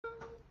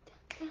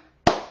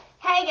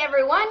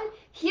everyone,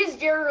 here's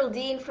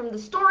Geraldine from the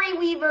Story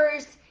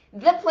Weavers,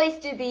 the place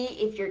to be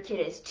if your kid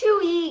is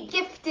 2E,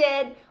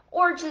 gifted,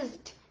 or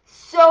just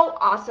so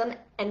awesome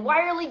and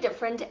wildly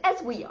different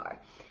as we are.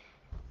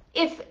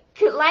 If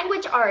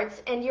language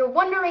arts and you're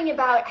wondering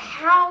about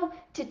how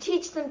to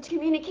teach them to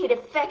communicate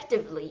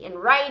effectively in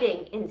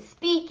writing, in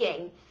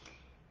speaking,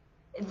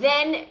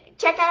 then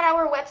check out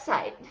our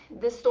website,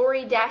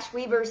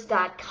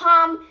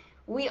 thestory-weavers.com.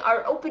 We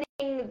are opening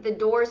the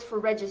doors for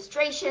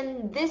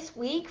registration this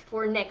week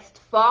for next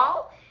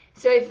fall.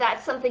 So if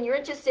that's something you're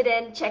interested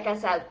in, check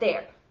us out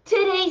there.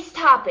 Today's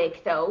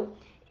topic, though,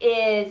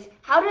 is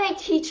how do I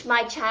teach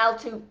my child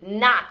to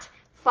not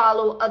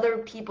follow other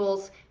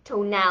people's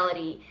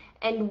tonality?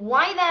 And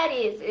why that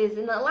is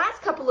in the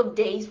last couple of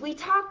days, we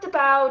talked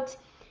about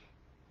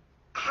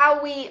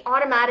how we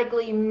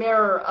automatically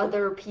mirror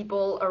other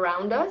people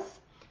around us.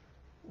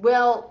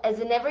 Well, as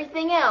in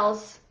everything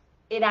else,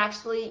 it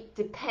actually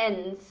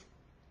depends.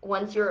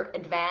 Once you're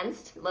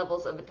advanced,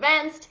 levels of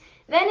advanced,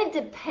 then it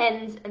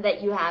depends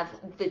that you have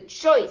the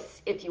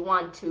choice if you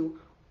want to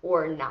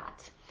or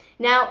not.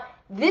 Now,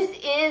 this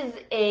is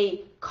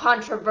a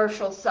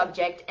controversial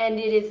subject, and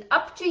it is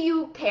up to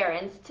you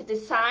parents to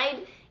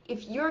decide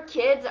if your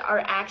kids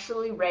are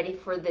actually ready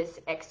for this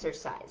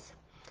exercise.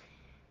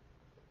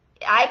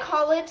 I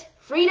call it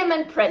freedom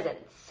and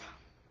presence.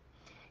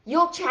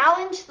 You'll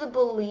challenge the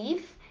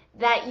belief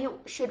that you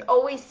should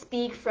always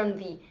speak from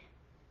the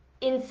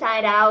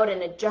inside out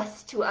and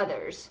adjust to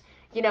others.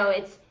 You know,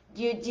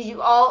 did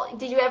you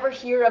ever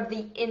hear of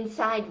the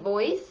inside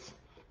voice?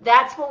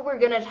 That's what we're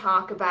going to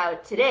talk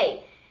about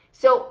today.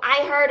 So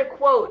I heard a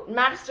quote,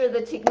 master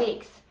the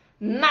techniques,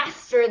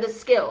 master the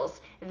skills,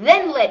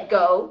 then let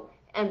go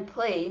and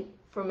play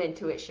from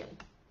intuition.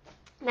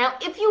 Now,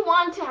 if you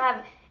want to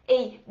have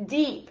a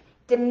deep,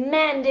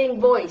 demanding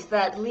voice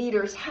that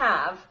leaders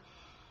have,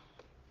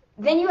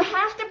 then you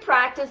have to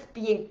practice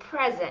being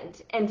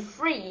present and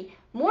free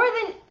more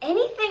than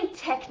anything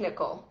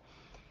technical.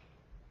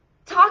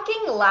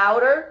 Talking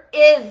louder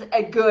is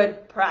a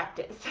good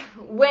practice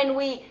when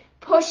we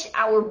push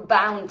our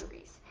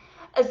boundaries.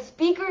 A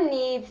speaker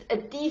needs a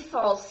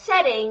default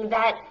setting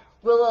that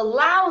will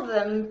allow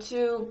them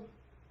to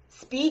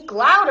speak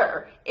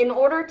louder in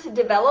order to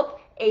develop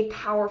a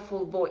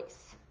powerful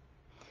voice.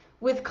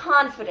 With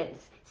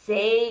confidence,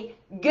 say,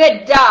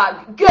 "Good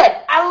dog, good,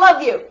 I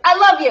love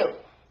you,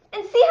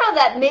 and see how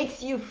that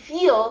makes you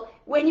feel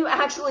when you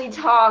actually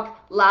talk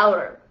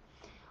louder.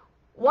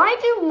 Why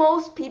do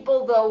most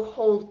people, though,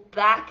 hold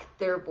back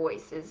their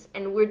voices?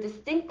 And we're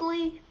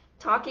distinctly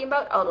talking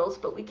about adults,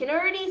 but we can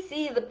already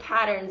see the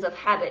patterns of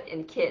habit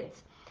in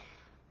kids.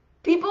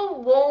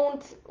 People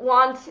won't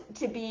want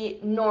to be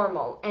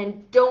normal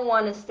and don't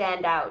want to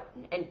stand out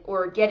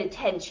or get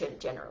attention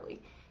generally.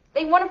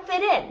 They want to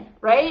fit in,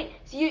 right?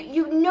 So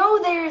you know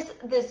there's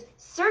this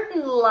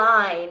certain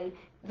line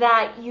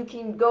that you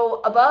can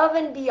go above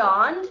and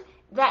beyond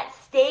that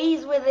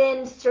stays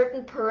within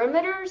certain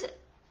perimeters,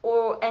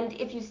 and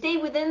if you stay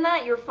within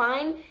that, you're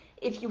fine.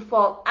 If you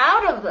fall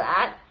out of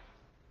that,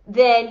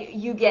 then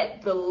you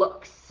get the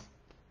looks,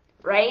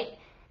 right?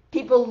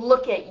 People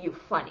look at you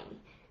funny,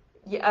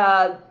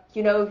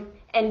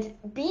 and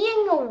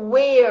being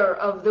aware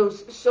of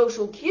those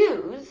social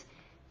cues,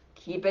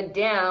 keep it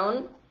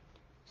down,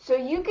 so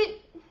you could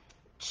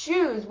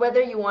choose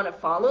whether you want to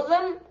follow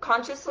them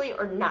consciously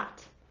or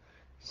not.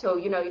 So,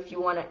 if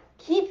you want to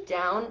keep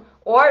down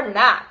or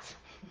not.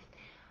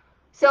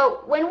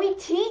 So when we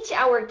teach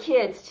our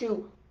kids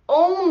to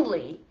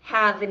only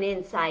have an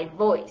inside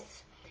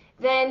voice,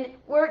 then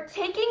we're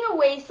taking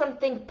away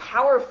something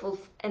powerful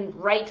and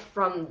right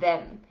from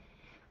them.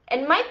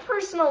 And my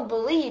personal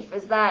belief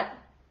is that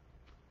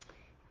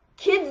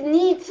kids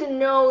need to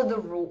know the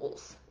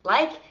rules,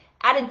 like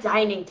at a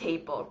dining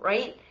table,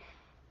 right?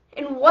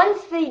 And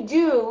once they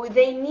do,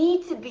 they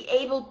need to be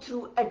able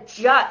to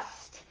adjust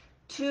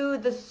to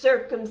the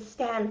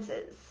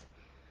circumstances.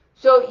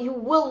 So you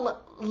will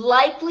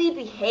likely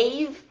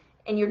behave,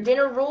 and your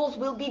dinner rules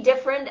will be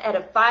different at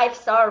a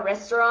 5-star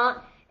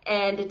restaurant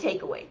and a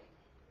takeaway.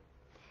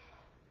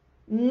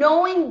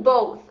 Knowing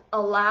both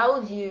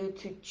allows you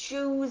to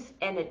choose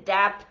and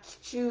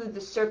adapt to the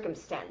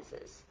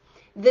circumstances.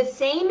 The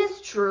same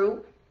is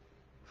true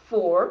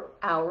for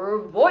our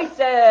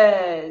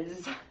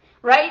voices,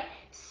 right?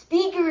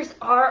 Speakers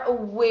are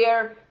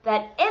aware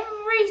that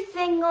every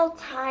single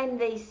time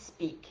they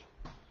speak,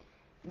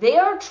 they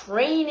are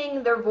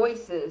training their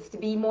voices to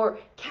be more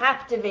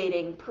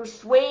captivating,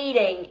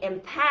 persuading,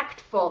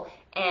 impactful,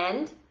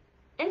 and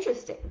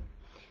interesting.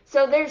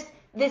 So there's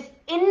this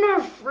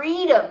inner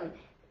freedom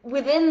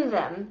within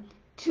them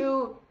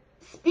to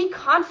speak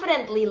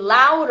confidently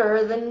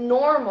louder than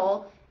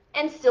normal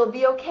and still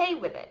be okay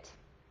with it.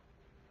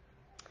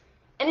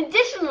 And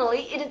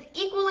additionally, it is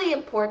equally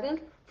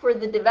important for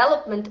the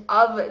development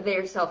of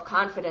their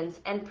self-confidence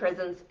and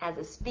presence as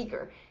a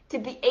speaker to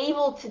be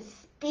able to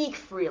speak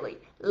freely,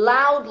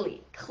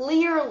 loudly,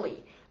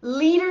 clearly.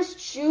 Leaders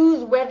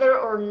choose whether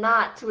or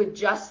not to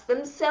adjust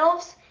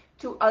themselves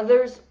to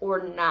others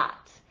or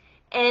not.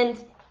 And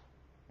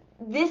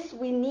this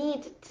we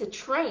need to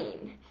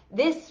train.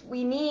 This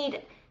we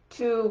need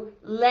to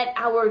let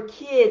our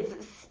kids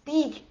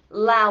speak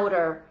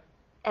louder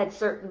at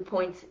certain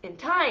points in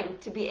time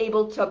to be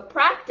able to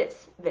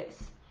practice this.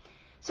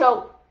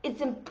 So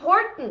it's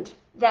important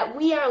that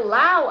we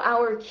allow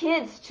our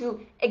kids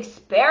to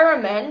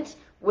experiment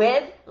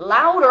with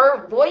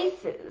louder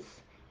voices.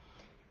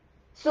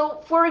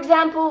 So, for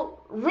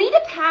example, read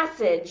a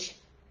passage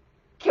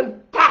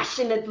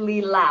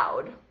compassionately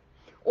loud.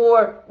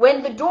 Or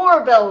when the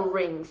doorbell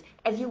rings,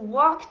 as you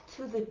walk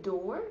to the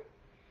door,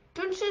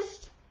 don't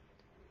just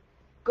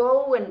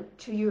go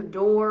to your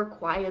door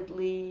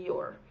quietly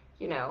or,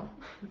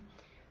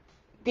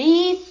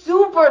 be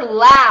super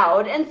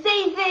loud and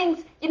say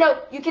things.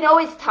 You can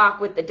always talk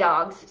with the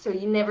dogs, so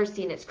you never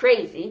seen it's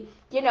crazy.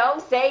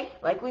 Say,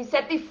 like we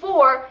said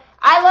before,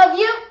 I love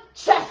you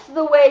just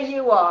the way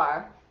you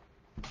are.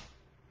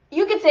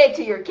 You can say it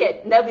to your kid,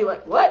 and they'll be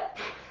like, what?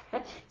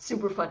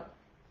 Super fun.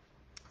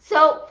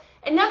 So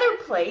another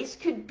place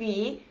could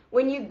be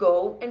when you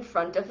go in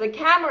front of the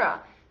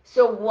camera.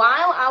 So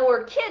while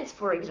our kids,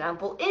 for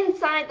example,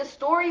 inside the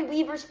Story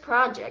Weavers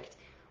project,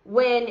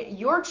 when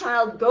your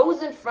child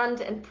goes in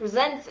front and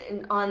presents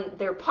on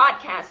their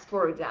podcast,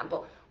 for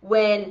example,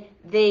 when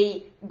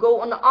they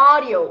go on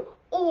audio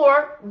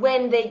or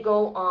when they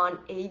go on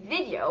a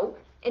video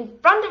in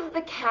front of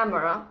the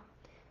camera,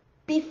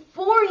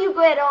 before you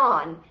get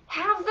on,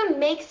 have them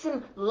make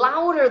some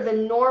louder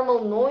than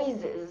normal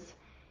noises.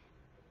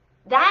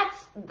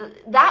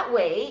 That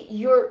way,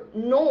 your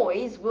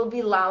noise will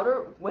be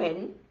louder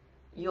when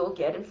you'll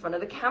get in front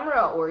of the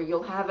camera, or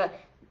you'll have a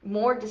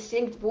more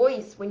distinct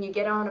voice when you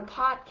get on a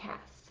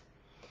podcast.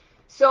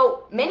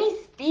 So many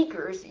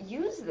speakers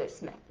use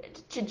this method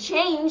to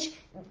change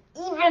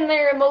even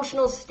their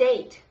emotional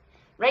state,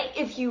 right?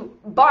 If you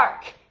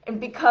bark and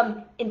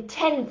become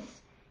intense,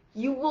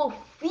 you will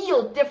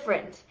feel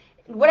different.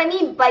 What I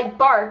mean by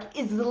bark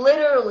is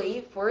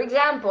literally, for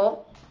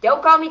example,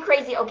 don't call me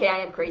crazy. Okay, I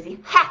am crazy.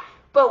 Ha!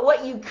 But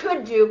what you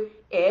could do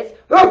is,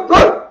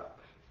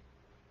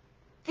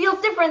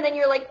 feels different than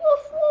you're like,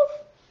 woof, woof.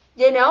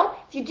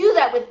 If you do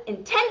that with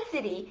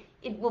intensity,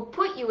 it will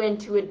put you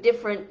into a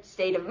different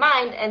state of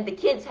mind, and the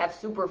kids have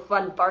super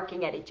fun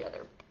barking at each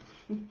other.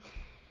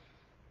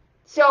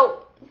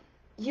 So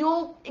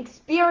you'll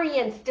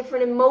experience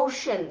different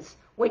emotions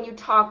when you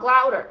talk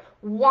louder.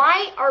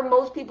 Why are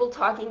most people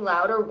talking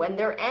louder when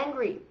they're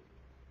angry?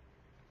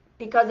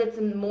 Because it's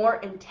a more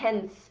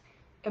intense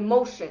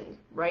emotion,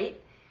 right?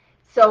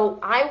 So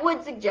I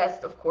would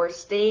suggest, of course,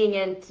 staying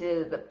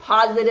into the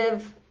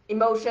positive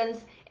emotions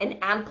and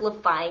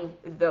amplifying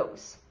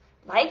those.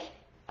 Like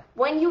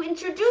when you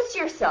introduce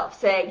yourself,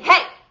 saying,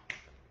 hey,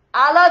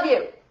 I love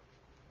you.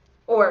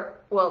 Or,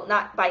 well,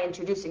 not by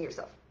introducing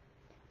yourself.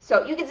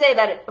 So you can say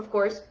that, of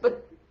course,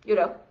 but,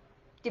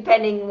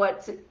 depending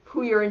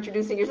who you're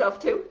introducing yourself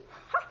to.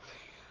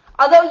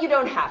 Although you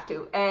don't have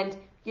to, and,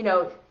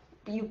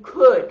 you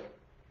could,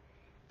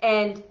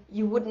 and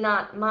you would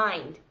not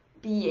mind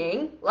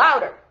being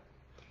louder.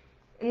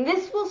 And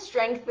this will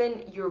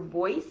strengthen your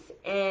voice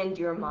and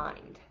your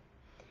mind.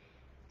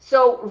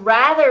 So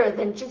rather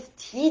than just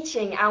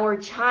teaching our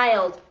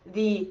child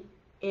the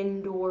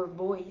indoor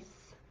voice,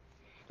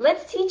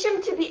 let's teach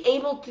them to be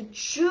able to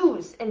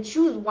choose and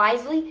choose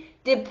wisely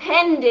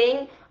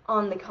depending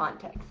on the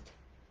context.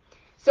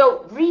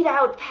 So read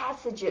out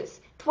passages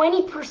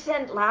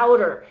 20%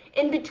 louder,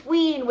 in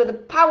between with a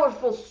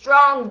powerful,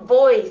 strong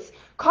voice,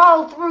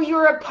 call through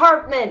your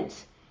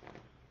apartment,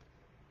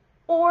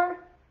 or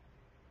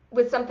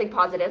with something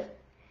positive.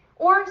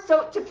 Or,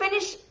 so to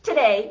finish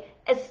today,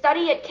 a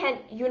study at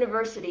Kent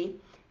University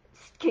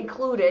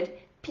concluded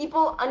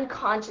people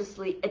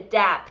unconsciously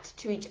adapt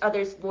to each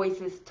other's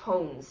voices'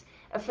 tones,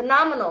 a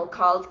phenomenon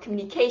called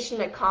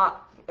communication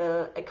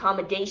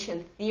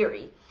accommodation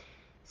theory.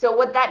 So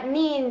what that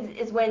means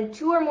is when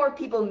two or more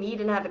people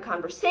meet and have a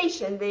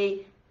conversation,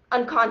 they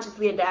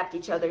unconsciously adapt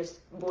each other's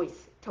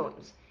voice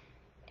tones.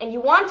 And you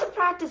want to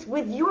practice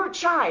with your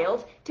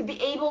child to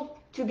be able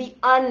to be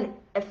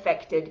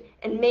unaffected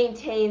and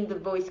maintain the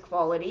voice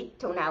quality,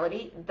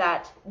 tonality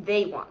that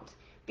they want.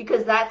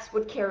 Because that's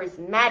what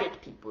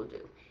charismatic people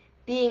do.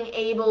 Being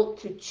able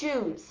to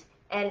choose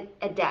and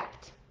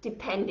adapt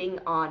depending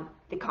on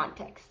the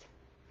context.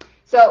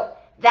 So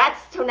that's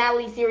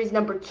tonality series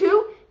number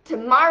 2.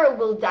 Tomorrow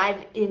we'll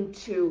dive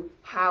into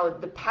how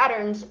the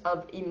patterns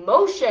of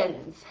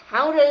emotions,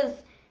 how does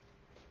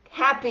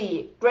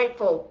happy,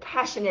 grateful,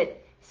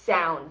 passionate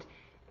sound.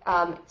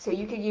 So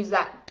you could use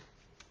that.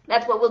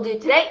 That's what we'll do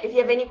today. If you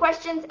have any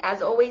questions,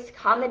 as always,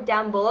 comment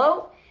down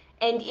below.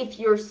 And if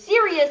you're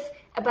serious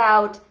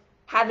about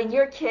having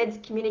your kids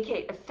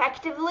communicate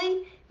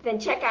effectively, then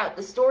check out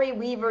the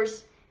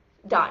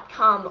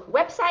storyweavers.com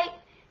website.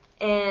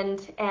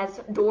 And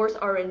as doors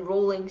are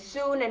enrolling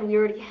soon, and we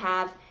already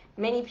have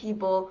many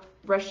people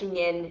rushing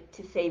in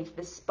to save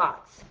the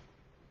spots.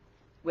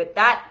 With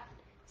that,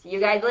 see you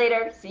guys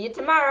later. See you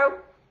tomorrow.